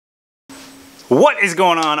What is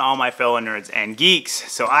going on, all my fellow nerds and geeks?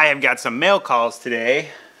 So I have got some mail calls today.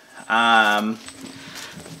 I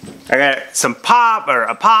got some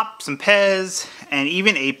pop, some PEZ, and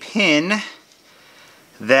even a pin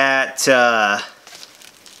that I'm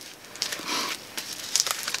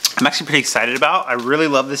actually pretty excited about. I really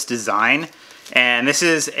love this design, and this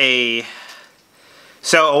is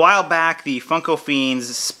so a while back the Funko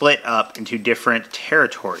Fiends split up into different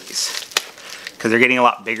territories because they're getting a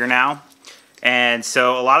lot bigger now. And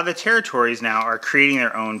so a lot of the territories now are creating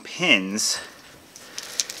their own pins.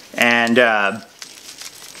 And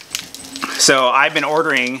so I've been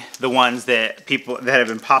ordering the ones that have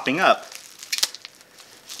been popping up.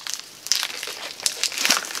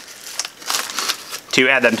 To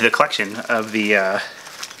add them to the collection of the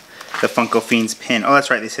Funko Fiends pin. Oh,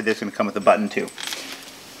 that's right, they said they're going to come with a button too.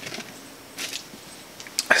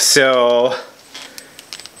 So,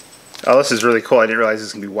 oh, this is really cool. I didn't realize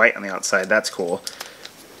it's going to be white on the outside. That's cool.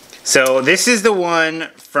 So this is the one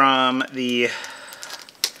from the,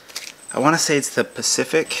 I want to say it's the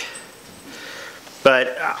Pacific.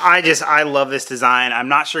 But I love this design. I'm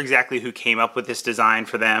not sure exactly who came up with this design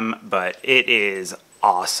for them, but it is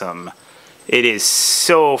awesome. It is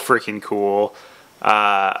so freaking cool.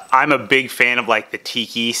 I'm a big fan of like the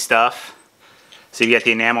tiki stuff. So you got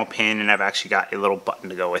the enamel pin, and I've actually got a little button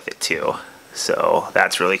to go with it too. So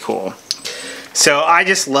that's really cool. So I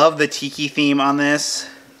just love the tiki theme on this.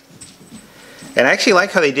 And I actually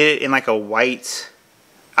like how they did it in like a white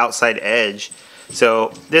outside edge.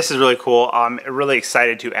 So this is really cool. I'm really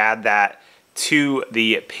excited to add that to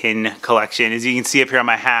the pin collection. As you can see up here on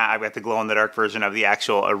my hat, I've got the glow-in-the-dark version of the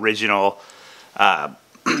actual original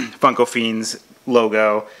Funko Fiends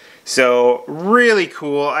logo. So really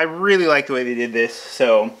cool. I really like the way they did this.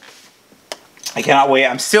 So I cannot wait.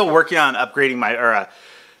 I'm still working on upgrading my,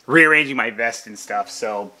 rearranging my vest and stuff.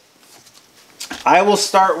 So I will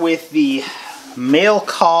start with the mail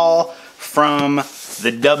call from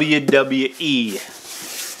the WWE.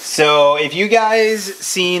 So if you guys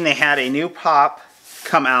seen, they had a new pop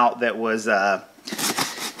come out that was,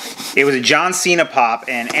 it was a John Cena pop,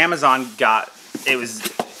 and Amazon got, it was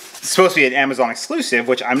supposed to be an Amazon exclusive,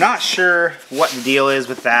 which I'm not sure what the deal is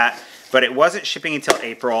with that, but it wasn't shipping until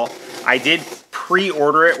April. I did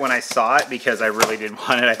pre-order it when I saw it because I really did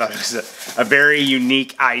want it. I thought it was a very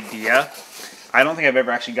unique idea. I don't think I've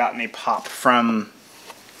ever actually gotten a pop from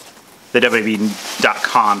the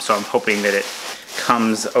WWE.com, so I'm hoping that it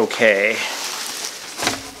comes okay.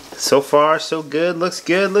 So far, so good. Looks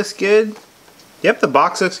good, looks good. Yep, the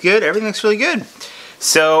box looks good. Everything looks really good.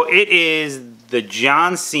 So it is the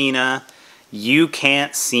John Cena You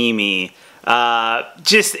Can't See Me.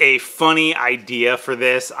 Just a funny idea for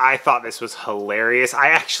this. I thought this was hilarious.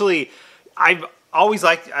 I've always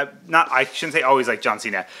liked, I shouldn't say always liked John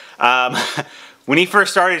Cena. When he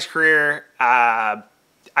first started his career,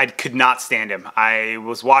 I could not stand him. I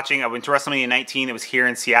went to WrestleMania 19, it was here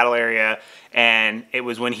in Seattle area, and it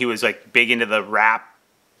was when he was like big into the rap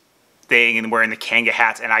thing and wearing the Kanga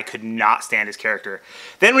hats, and I could not stand his character.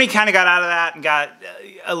 Then when he kind of got out of that and got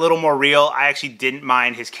a little more real, I actually didn't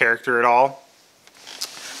mind his character at all.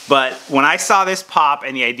 But when I saw this pop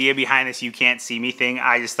and the idea behind this You Can't See Me thing,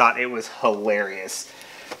 I just thought it was hilarious.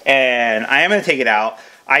 And I am going to take it out.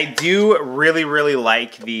 I do really, really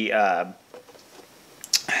like the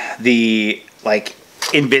like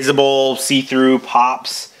invisible see-through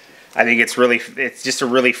pops. I think it's just a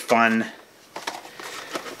really fun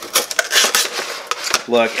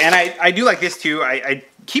look. And I do like this too. I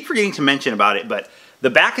keep forgetting to mention about it, but the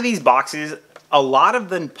back of these boxes, a lot of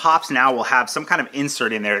the pops now will have some kind of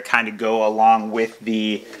insert in there to kind of go along with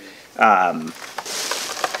the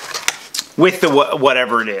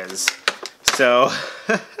whatever it is. So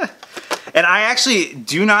and I actually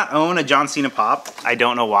do not own a John Cena pop. I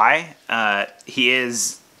don't know why. He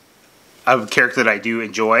is a character that I do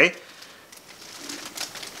enjoy.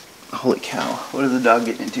 Holy cow, what is the dog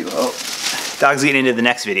getting into? Oh, dog's getting into the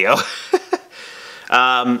next video.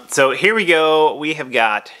 So here we go. We have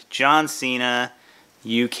got John Cena,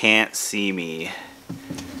 You Can't See Me.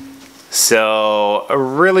 So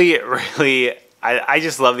really, really, I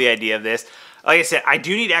just love the idea of this. Like I said, I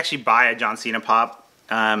do need to actually buy a John Cena pop.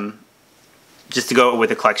 Just to go with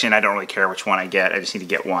the collection. I don't really care which one I get. I just need to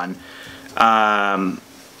get one.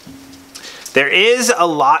 There is a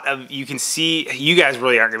lot of, you can see, you guys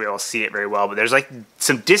really aren't going to be able to see it very well, but there's like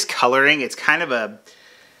some discoloring. It's kind of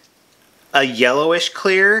a yellowish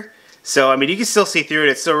clear. So, I mean, you can still see through it.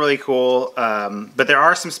 It's still really cool. But there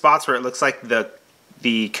are some spots where it looks like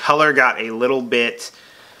the color got a little bit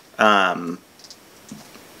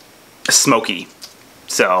smoky.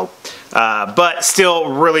 So But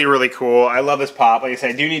still really, really cool. I love this pop. Like I said,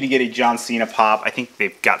 I do need to get a John Cena pop. I think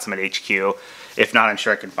they've got some at HQ. If not, I'm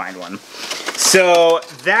sure I can find one. So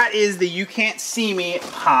that is the You Can't See Me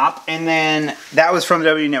pop. And then that was from the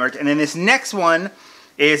WWE Network. And then this next one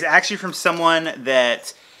is actually from someone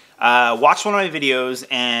that watched one of my videos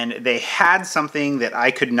and they had something that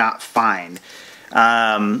I could not find.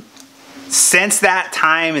 Since that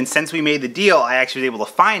time and since we made the deal, I actually was able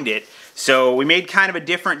to find it. So we made kind of a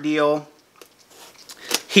different deal.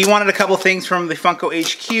 He wanted a couple things from the Funko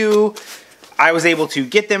HQ. I was able to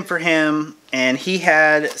get them for him, and he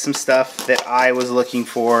had some stuff that I was looking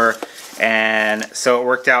for, and so it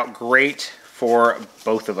worked out great for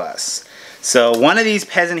both of us. So one of these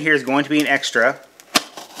PEZ in here is going to be an extra,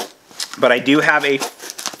 but I do have a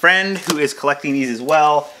friend who is collecting these as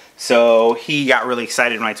well, so he got really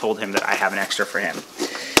excited when I told him that I have an extra for him.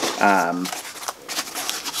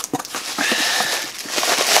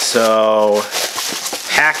 So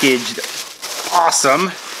packaged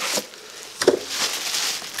awesome.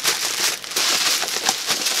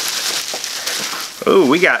 Oh,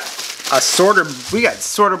 we got sorter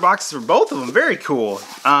boxes for both of them. Very cool.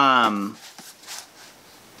 Oh,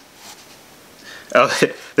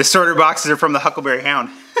 the sorter boxes are from the Huckleberry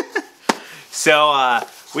Hound. So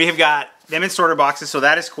we have got them in sorter boxes, so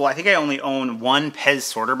that is cool. I think I only own one PEZ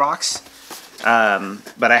sorter box,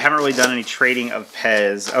 but I haven't really done any trading of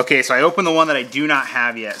PEZ. Okay, so I opened the one that I do not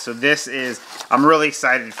have yet. So this is, I'm really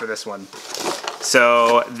excited for this one.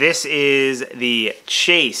 So this is the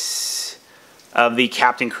Chase of the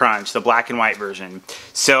Captain Crunch, the black and white version.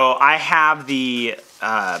 So I have the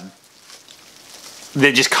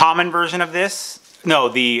just common version of this.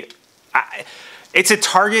 No, it's a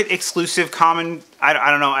Target exclusive common. I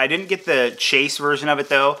don't know. I didn't get the Chase version of it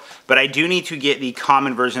though, but I do need to get the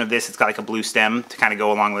common version of this. It's got like a blue stem to kind of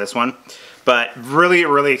go along with this one. But really,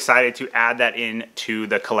 really excited to add that into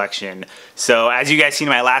the collection. So as you guys seen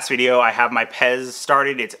in my last video, I have my PEZ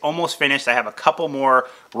started. It's almost finished. I have a couple more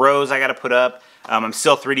rows I got to put up. I'm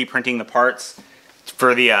still 3D printing the parts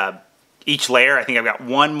for the each layer. I think I've got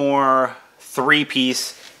one more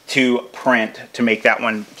 3-piece to print to make that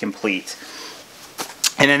one complete.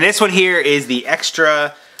 And then this one here is the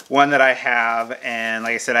extra one that I have, and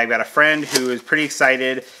like I said, I've got a friend who is pretty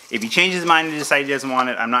excited. If he changes his mind and decides he doesn't want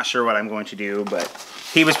it, I'm not sure what I'm going to do, but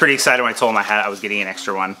he was pretty excited when I told him I was getting an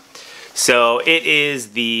extra one. So it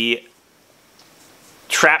is the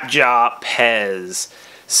Trap Jaw PEZ.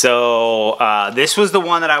 So this was the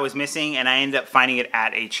one that I was missing, and I ended up finding it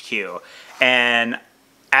at HQ. And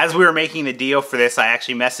as we were making the deal for this, I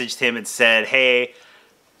actually messaged him and said, hey,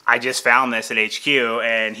 I just found this at HQ,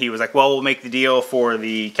 and he was like, well, we'll make the deal for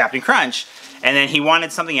the Captain Crunch. And then he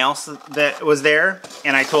wanted something else that was there,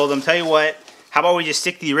 and I told him, tell you what, how about we just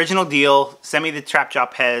stick to the original deal, send me the Trap Jaw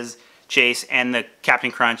PEZ, Chase, and the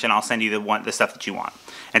Captain Crunch, and I'll send you the stuff that you want.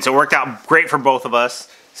 And so it worked out great for both of us.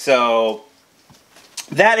 So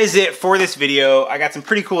that is it for this video. I got some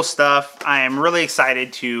pretty cool stuff. I am really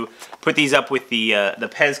excited to put these up with the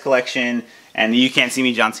PEZ collection, and the You Can't See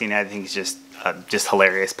Me John Cena. I think it's just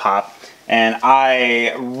hilarious pop. And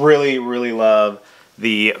I really, really love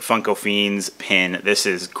the Funko Fiends pin. This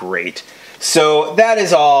is great. So that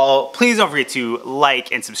is all. Please don't forget to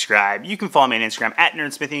like and subscribe. You can follow me on Instagram at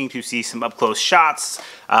NerdSmithing to see some up-close shots.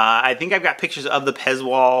 I think I've got pictures of the PEZ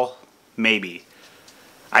wall, maybe.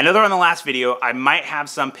 I know they're on the last video. I might have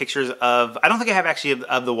some pictures of, I don't think I have actually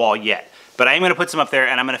of the wall yet, but I am going to put some up there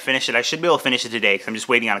and I'm going to finish it. I should be able to finish it today because I'm just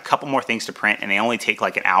waiting on a couple more things to print, and they only take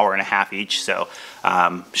like an hour and a half each, so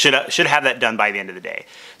should have that done by the end of the day.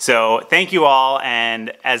 So thank you all,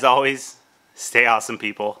 and as always, stay awesome,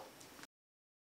 people.